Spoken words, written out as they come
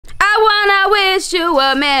wish you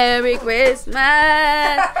a Merry Christmas.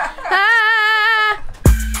 Ah.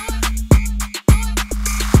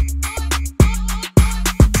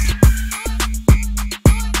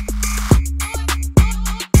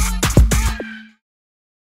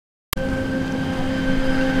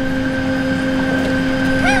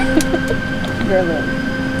 Girl, look.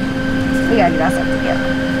 We gotta get ourselves together.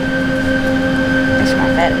 That's my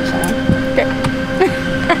fat bitch.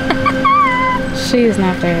 She is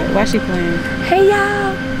not fat. Why she playing? Hey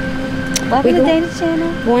y'all. Welcome to Dana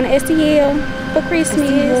Channel. Going to STL for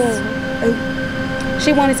Christmas.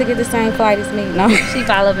 She wanted to get the same flight as me. No. She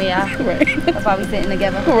followed me out. Right. That's why we sitting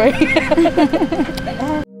together. Right.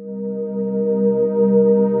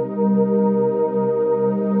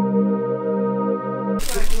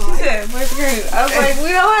 Where's Green? I was like,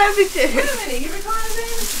 we don't have pictures. Wait a minute, you recording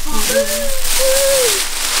this?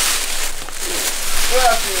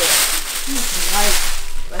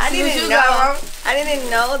 I didn't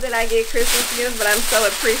know that I get Christmas gifts, but I'm so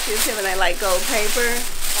appreciative and I like gold paper.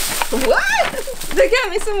 What? They got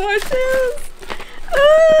me some more shoes.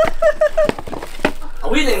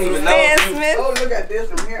 We didn't even know. Oh, look at this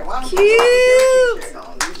one here. Cute.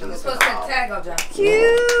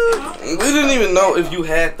 Cute. We didn't even know if you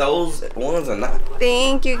had those ones or not.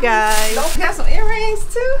 Thank you guys. Don't have some earrings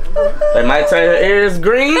too. They might turn her ears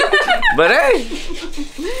green, but hey.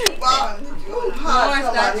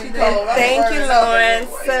 Thank you, Lauren,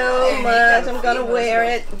 so much. I'm gonna wear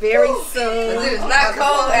it very soon. It's not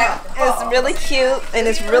cold. It's really cute and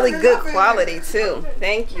it's really good quality too.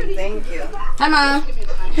 Thank you, thank you. Hi, Mom.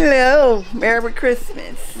 Hello, Merry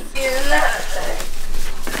Christmas.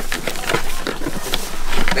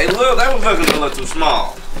 They was looking a little too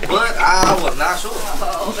small, but I was not sure.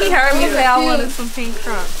 He heard me say I wanted some pink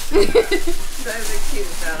crumps. Those are cute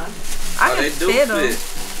though. I can fit them.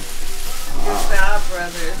 Style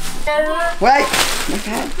brothers. Wait,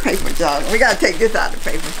 okay, paper dog. We gotta take this out of the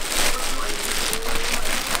paper.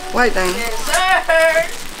 Wait, Dana.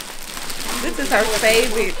 This is her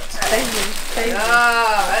favorite.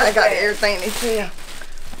 I got everything they sell.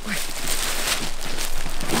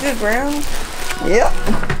 Is it brown? Yep.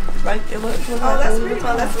 Like it looks like that's pretty.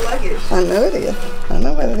 Oh, that's luggage. I know it is. I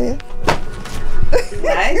know what it is.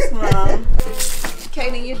 Nice, Mom.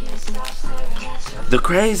 Katie, you. The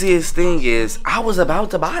craziest thing is, I was about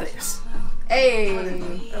to buy this. Hey.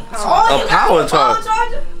 A power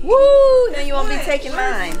charger. Woo! Now you won't be taking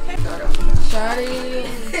mine.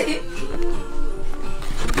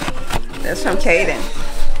 That's from Kaden.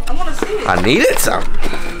 I want to see it. I needed some.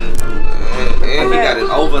 And he got it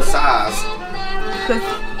oversized.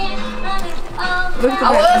 Look at I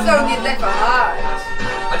was gonna get that for hard.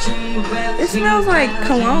 It smells like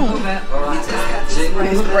cologne.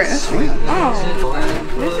 Oh,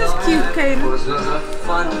 this is cute, Kaden.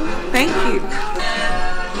 Thank you.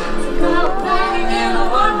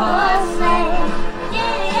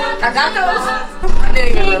 I got those. I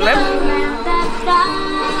didn't even remember.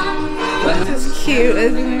 This is cute,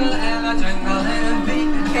 isn't it?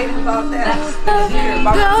 Kaden bought that.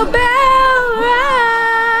 Go bell rock.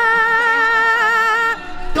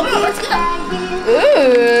 Ooh,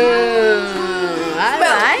 I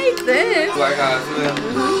like this. Like how it smells.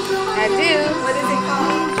 I do. What is it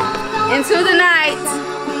called? Into the night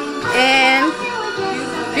and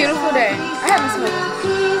beautiful day. I haven't smelled it.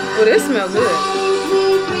 Well, this smells good.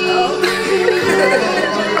 Oh.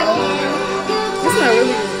 This smells really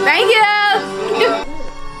good. Thank you.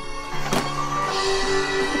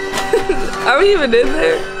 Are we even in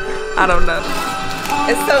there? I don't know.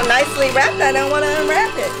 It's so nicely wrapped, I don't want to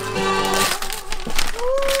unwrap it.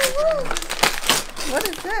 Ooh. What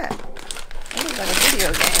is that? That looks like a video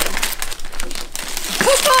game.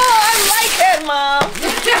 Oh, I like that, Mom.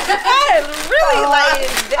 I really like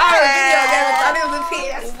that. I thought it was a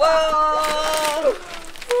PS. Whoa.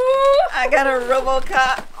 I got a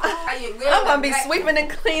RoboCop. I'm gonna be sweeping and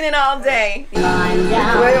cleaning all day. Oh,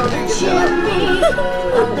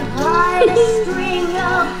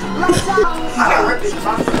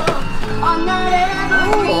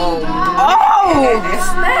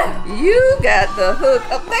 you got the hook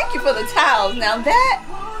up. Thank you for the towels. Now that,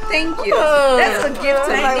 thank you. That's a gift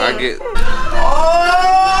to me. I get.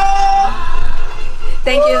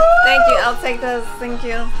 Thank you. Thank you. I'll take those. Thank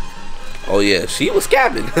you. Oh yeah, she was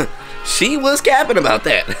capping. She was capping about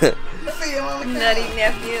that. Nutty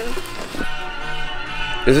nephew.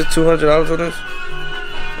 Is it $200 on this?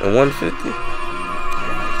 And $150?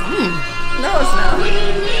 No, it's not.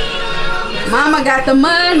 Mama got the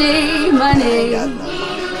money.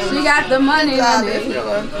 She got the money.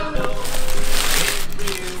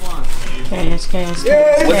 Cash.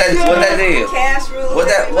 What that is? Cash rules. What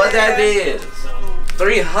that is?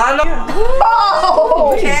 300?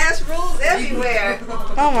 Oh! Cash rules everywhere.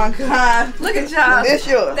 Oh my God. Look at y'all. This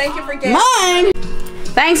yours. Thank you for getting Mine.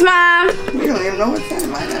 Thanks, Mom. You don't even know what time.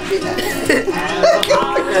 Might not be that.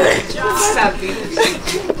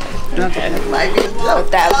 Okay. Might be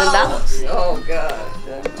 $1,000. Oh God.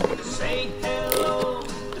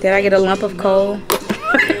 Did I get a lump of coal?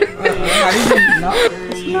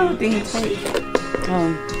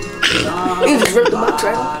 You just ripped them up,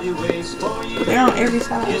 Trevor. They're on every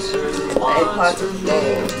side. Hey, pots of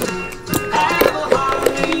gold.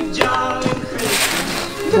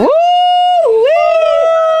 Woo!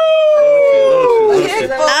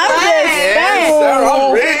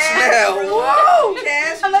 I'm rich now. Whoa.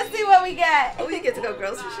 Cash. Let's see what we got. Oh, we get to go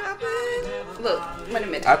grocery shopping. Look, wait a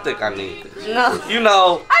minute. I think I need this. No. You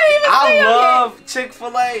know, I love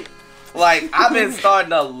Chick-fil-A. Like, I've been starting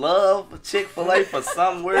to love Chick-fil-A for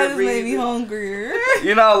some weird reason. hungry.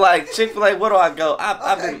 You know, like, Chick-fil-A, where do I go?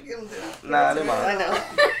 I've been... Nah, never I mind. know.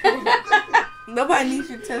 Nobody needs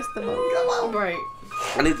your testimony. Come on. Right.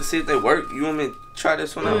 I need to see if they work. You want me to try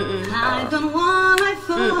this one out?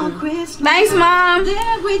 Thanks, Mom.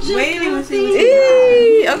 We didn't even see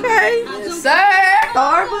what Okay. Yes, sir. I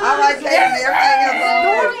like Katie.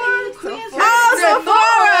 Everything else on Oh,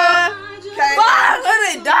 Sephora.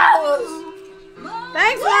 $500.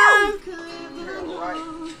 Thanks, Mom.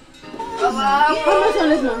 How much on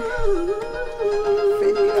this one?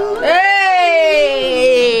 Hey.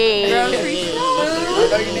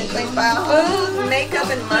 Food, makeup,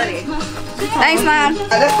 and money. Thanks, Mom. I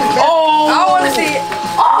want to see it.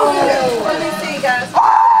 Let me see, guys.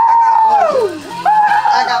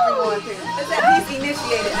 I got me one too. It's that piece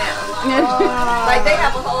initiated now. Like they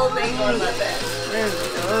have a whole thing going about that.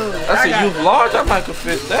 That's a youth large. I might could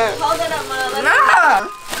fit that. Hold that up, Mom. Nah.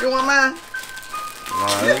 You want mine?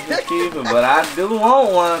 Nah, let's just keep it. But I do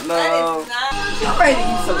want one, though. I'm ready to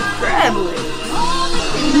eat some crab legs.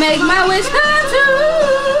 Make my wish come true.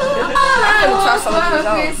 I'm gonna try some of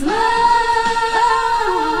these on.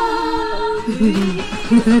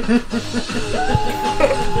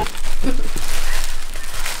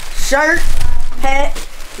 Shirt, hat,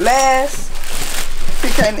 mask.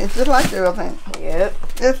 PK, it's just like the other thing. Yep.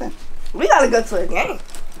 Listen. We gotta go to a game.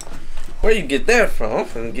 Where you get that from? I'm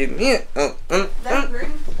finna get me it. That's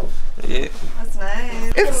green. Yeah. That's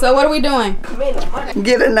nice. So what are we doing?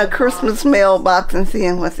 Get in a Christmas mailbox and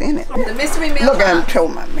seeing what's in it. The mystery mailbox. Look at him, show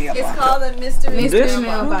my mailbox. It's called a mystery This?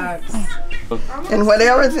 mailbox. And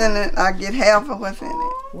whatever's in it, I get half of what's in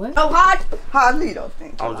it. What? Oh, hot. Hardly those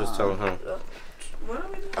things. I was just telling him.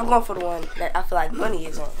 I'm going for the one that I feel like money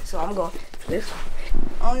is on. So I'm going for this one.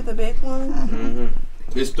 Only the big one? Mm-hmm.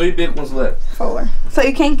 There's 3 big ones left. 4. So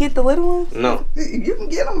you can't get the little one? No. You can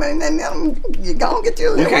get them and then you gonna get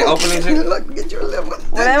your little can't one. open these here? Look, get your little one.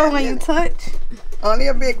 Whatever when you touch. Only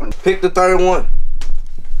a big one. Pick the third one.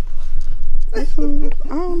 This one, I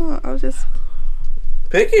don't know. I was just.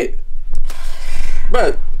 Pick it.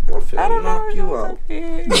 But I'm finna knock you out.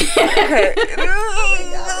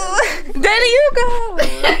 Daddy, you go.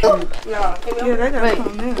 Yeah, they got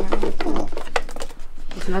some in there.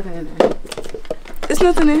 There's nothing in there. There's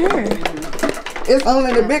nothing in here. It's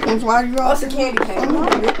only the big ones. Why you all? What's the candy cane? Only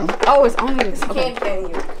the big ones. Oh, it's only this. Okay. Candy cane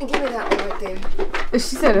here. Give me that one right there.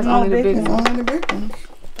 She said it's only the big It's one. only the big ones.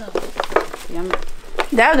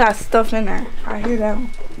 That got stuff in there. I hear that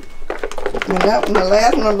one. And that one, the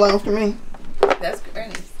last one belongs to me. That's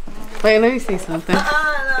Granny's. Wait, let me see something. No.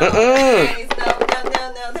 Granny's. No.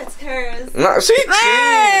 That's hers. No, she cheated.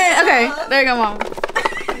 Okay, there you go, Mom.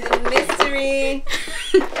 The mystery.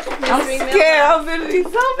 I'm scared. I'm gonna be so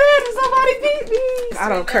bad if somebody beat me. I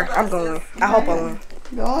don't care. I'm gonna. I hope I win.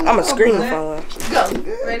 Go on I'm a over scream there. if I win. Go.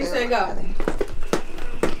 Ready, set, go.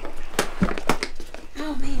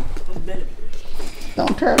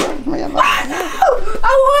 Don't tear it up. Man. I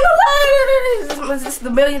won a lottery. Was this the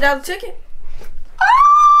 $1 million ticket?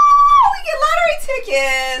 Oh, we get lottery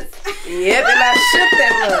tickets. Yep, and I shook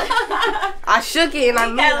that one. I shook it and I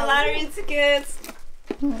got lottery tickets.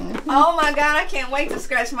 Oh my God, I can't wait to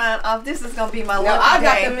scratch mine off. This is gonna be my lucky I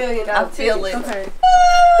got day. the $1 million I feel it. Okay.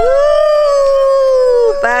 Woo!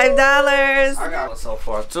 $5. I got one so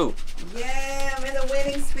far, too. Yeah, I'm in the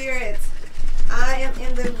winning spirit. I am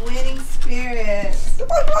in the winning spirit.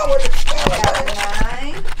 What's wrong with it?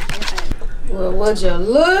 Nine. Well, would you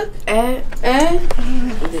look at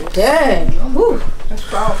that? Woo. That's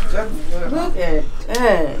soft. That's good. Look at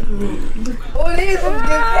that. Oh, these are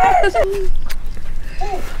good.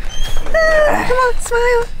 Come on,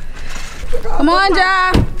 smile. Come on,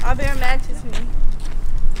 Ja. Our bear matches me.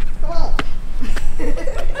 Come on.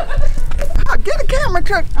 Get a camera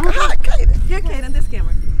truck. Hot, Kaden. Here, Kaden, this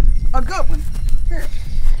camera. A good one. Here.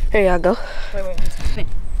 Here y'all go. Wait,